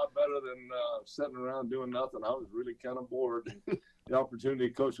 it was a lot better than sitting around doing nothing. I was really kind of bored. The opportunity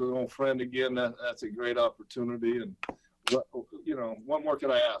to coach with an old friend again, that's a great opportunity. And, what more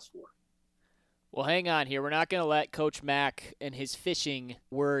could I ask for? Well, hang on here. We're not going to let Coach Mack and his fishing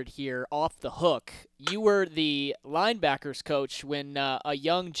word here off the hook. You were the linebackers coach when a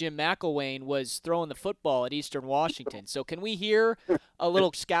young Jim McElwain was throwing the football at Eastern Washington. So can we hear a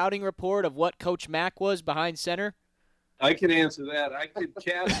little scouting report of what Coach Mack was behind center? I can answer that. I could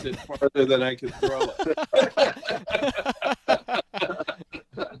cast it farther than I could throw it.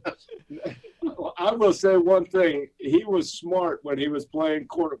 I will say one thing. He was smart when he was playing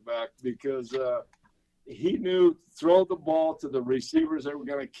quarterback because he knew throw the ball to the receivers that were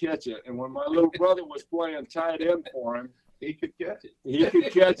going to catch it. And when my little brother was playing tight end for him, he could catch it. He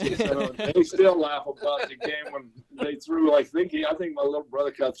could catch it. So they still laugh about the game when they threw. I think my little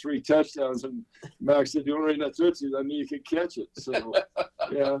brother got 3 touchdowns, and Max said, "The only reason I took you, I knew you could catch it." So,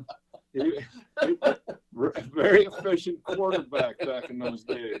 yeah, he very efficient quarterback back in those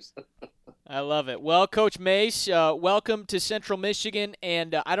days. I love it. Well, Coach Mace, welcome to Central Michigan.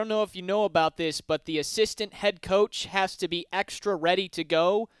 And I don't know if you know about this, but the assistant head coach has to be extra ready to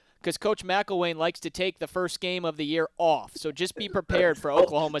go because Coach McElwain likes to take the first game of the year off. So just be prepared for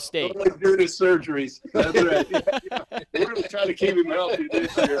Oklahoma State. Don't do the surgeries. That's right. Yeah. We're going to try to keep him healthy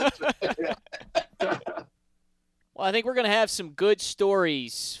this year. Well, I think we're going to have some good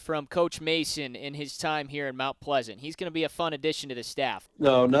stories from Coach Mason in his time here in Mount Pleasant. He's going to be a fun addition to the staff.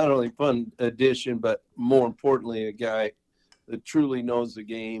 No, not only fun addition, but more importantly, a guy that truly knows the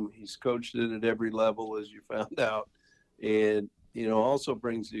game. He's coached it at every level, as you found out. And, also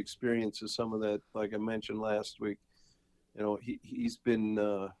brings the experience of some of that, like I mentioned last week. He's been,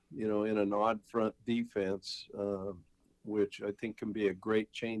 in an odd front defense, which I think can be a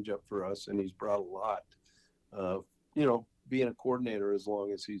great change-up for us, and he's brought a lot. Being a coordinator as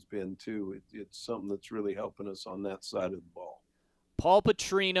long as he's been, too, it's something that's really helping us on that side of the ball. Paul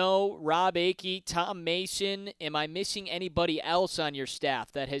Petrino, Rob Akey, Tom Mason. Am I missing anybody else on your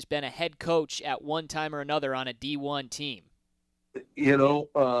staff that has been a head coach at one time or another on a D1 team? I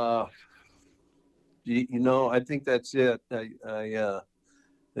think that's it.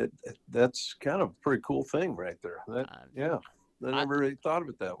 That's kind of a pretty cool thing right there. I never really thought of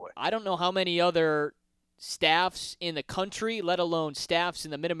it that way. I don't know how many other staffs in the country, let alone staffs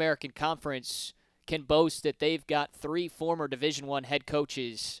in the Mid-American Conference, can boast that they've got 3 former Division I head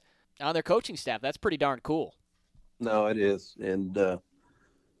coaches on their coaching staff. That's pretty darn cool. No, it is. And,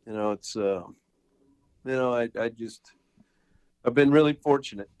 it's, I've been really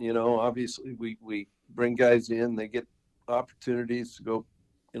fortunate. Obviously we bring guys in, they get opportunities to go,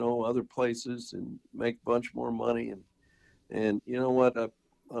 other places and make a bunch more money. And you know what?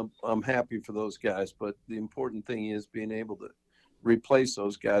 I'm happy for those guys, but the important thing is being able to replace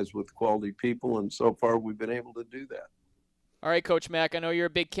those guys with quality people, and so far we've been able to do that. All right, Coach Mack, I know you're a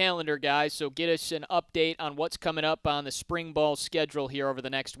big calendar guy, so get us an update on what's coming up on the spring ball schedule here over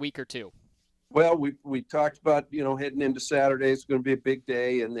the next week or two. Well, we talked about, heading into Saturday. It's going to be a big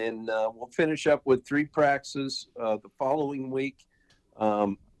day, and then we'll finish up with 3 practices the following week.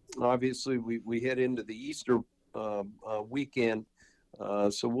 Obviously, we head into the Easter weekend,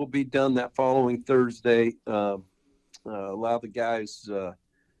 so we'll be done that following Thursday. Allow the guys, to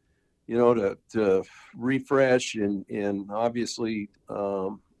refresh and obviously,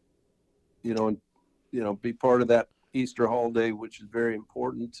 be part of that Easter holiday, which is very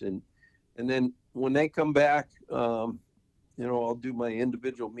important. And then when they come back, I'll do my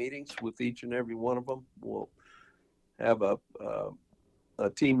individual meetings with each and every one of them. We'll have a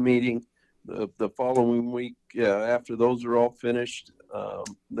team meeting the following week. After those are all finished,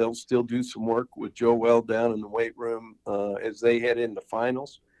 they'll still do some work with Joel down in the weight room as they head into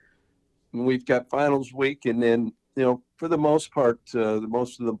finals. And we've got finals week, and then for the most part,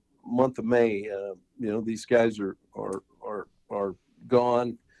 most of the month of May, these guys are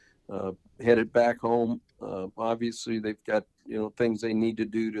gone, headed back home. Obviously, they've got things they need to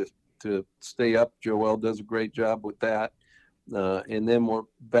do to stay up. Joel does a great job with that. And then we're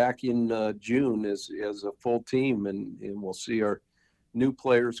back in June as a full team, and we'll see our new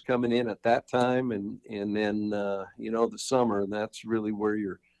players coming in at that time, and then the summer, and that's really where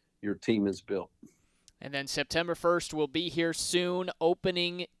your team is built. And then September 1st will be here soon,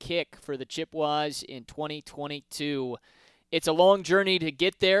 opening kick for the Chippewas in 2022. It's a long journey to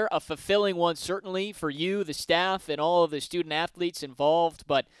get there, a fulfilling one certainly for you, the staff, and all of the student athletes involved,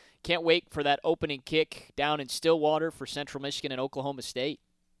 but can't wait for that opening kick down in Stillwater for Central Michigan and Oklahoma State.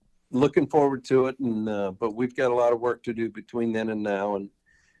 Looking forward to it, and but we've got a lot of work to do between then and now,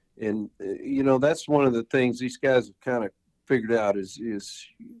 and that's one of the things these guys have kind of figured out is you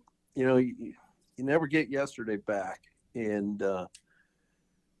never get yesterday back, and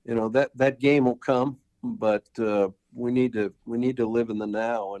that game will come, but we need to live in the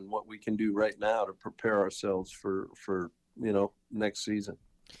now and what we can do right now to prepare ourselves for next season.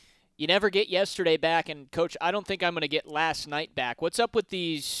 You never get yesterday back, and Coach, I don't think I'm going to get last night back. What's up with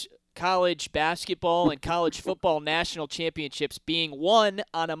these college basketball and college football national championships being 1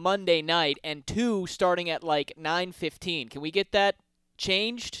 on a Monday night and 2 starting at like 9:15? Can we get that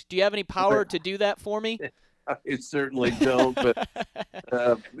changed? Do you have any power to do that for me? I certainly don't, but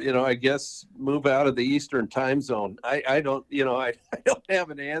I guess move out of the Eastern time zone. I don't don't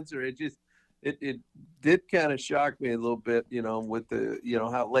have an answer. It did kind of shock me a little bit, with the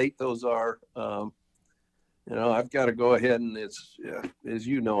how late those are. I've got to go ahead and it's as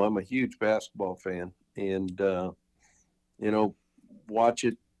I'm a huge basketball fan, and watch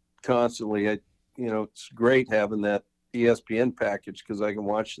it constantly. It's great having that ESPN package because I can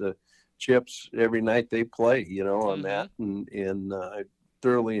watch the Chips every night they play, on that, and I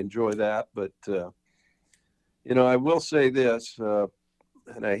thoroughly enjoy that. But I will say this,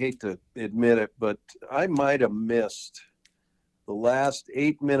 and I hate to admit it, but I might have missed the last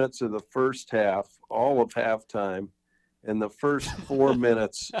 8 minutes of the first half, all of halftime, and the first 4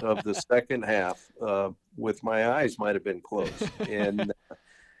 minutes of the second half with my eyes might have been closed. And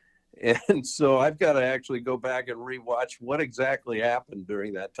so I've got to actually go back and rewatch what exactly happened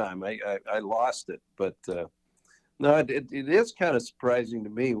during that time. I lost it, but no, it is kind of surprising to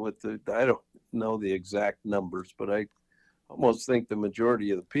me I don't know the exact numbers, but I almost think the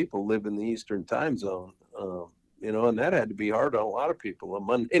majority of the people live in the Eastern time zone, and that had to be hard on a lot of people on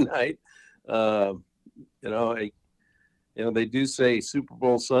Monday night. They do say Super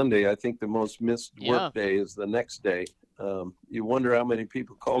Bowl Sunday. I think the most missed work day is the next day. You wonder how many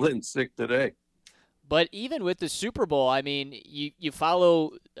people called in sick today. But even with the Super Bowl, I mean, you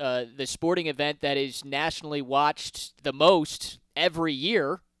follow the sporting event that is nationally watched the most every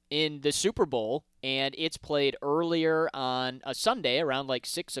year in the Super Bowl, and it's played earlier on a Sunday around like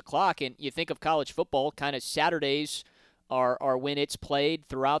 6 o'clock. And you think of college football, kind of Saturdays are when it's played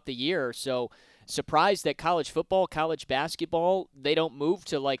throughout the year. So surprised that college football, college basketball, they don't move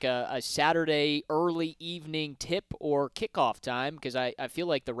to like a Saturday early evening tip or kickoff time, because I feel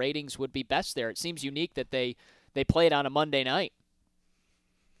like the ratings would be best there. It seems unique that they play it on a Monday night.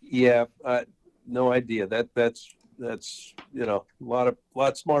 Yeah, no idea. That's a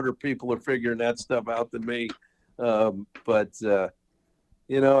lot smarter people are figuring that stuff out than me. But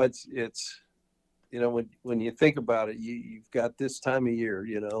it's when you think about it, you've got this time of year,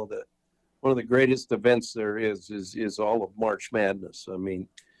 that one of the greatest events there is all of March Madness. I mean,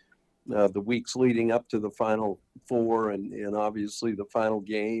 the weeks leading up to the Final Four and obviously the final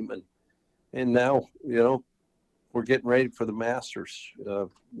game, and now we're getting ready for the Masters,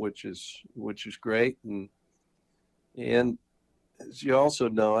 which is great. And as you also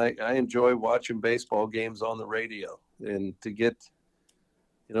know, I enjoy watching baseball games on the radio, and to get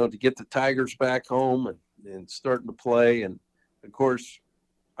the Tigers back home and starting to play, and of course,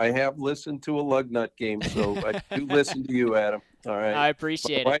 I have listened to a Lugnut game, so I do listen to you, Adam. All right. I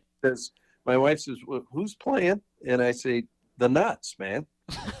appreciate it. My wife says, well, who's playing? And I say, the Nuts, man.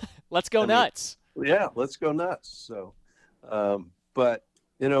 Let's go Nuts. Yeah, let's go Nuts. So, but,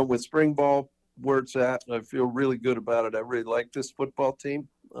 with spring ball where it's at, I feel really good about it. I really like this football team.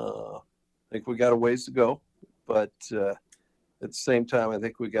 I think we got a ways to go. But at the same time, I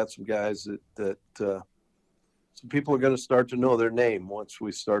think we got some guys that some people are going to start to know their name once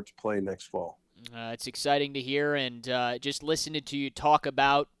we start to play next fall. It's exciting to hear, and just listening to you talk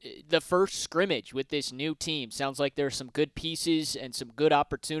about the first scrimmage with this new team. Sounds like there's some good pieces and some good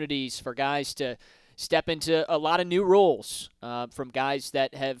opportunities for guys to step into a lot of new roles from guys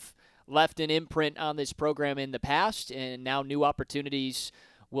that have left an imprint on this program in the past, and now new opportunities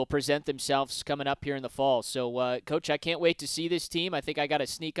will present themselves coming up here in the fall. So, Coach, I can't wait to see this team. I think I got to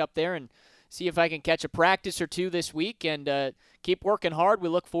sneak up there and see if I can catch a practice or two this week, and keep working hard. We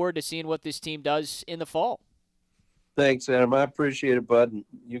look forward to seeing what this team does in the fall. Thanks, Adam. I appreciate it, bud.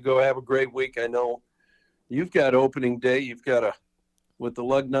 You go have a great week. I know you've got opening day. You've got with the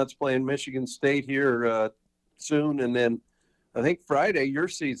Lugnuts playing Michigan State here soon, and then I think Friday your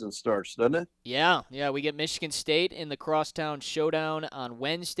season starts, doesn't it? Yeah, we get Michigan State in the Crosstown Showdown on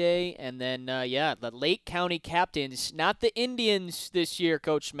Wednesday, and then, the Lake County Captains, not the Indians this year,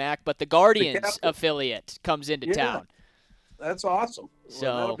 Coach Mack, but the Guardians affiliate comes into town. That's awesome.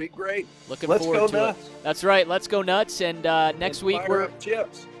 So that'll be great. Looking forward to it. That's right. Let's go Nuts, and next week we're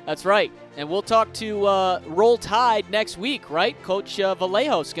Chips. That's right, and we'll talk to Roll Tide next week, right? Coach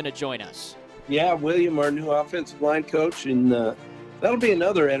Vallejo's going to join us. Yeah, William, our new offensive line coach, and that'll be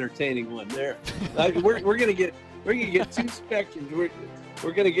another entertaining one there. We're gonna get two spectrums.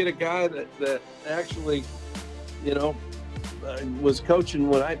 We're gonna get a guy that actually, was coaching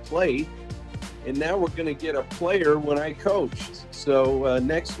when I played, and now we're gonna get a player when I coached. So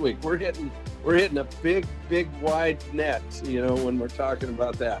next week we're hitting a big wide net, when we're talking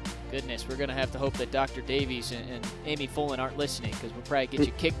about that. Goodness, we're going to have to hope that Dr. Davies and Amy Fullen aren't listening, because we'll probably get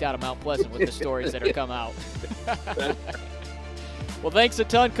you kicked out of Mount Pleasant with the stories that are come out. Well, thanks a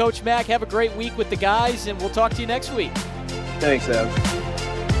ton, Coach Mack. Have a great week with the guys, and we'll talk to you next week. Thanks, Adam.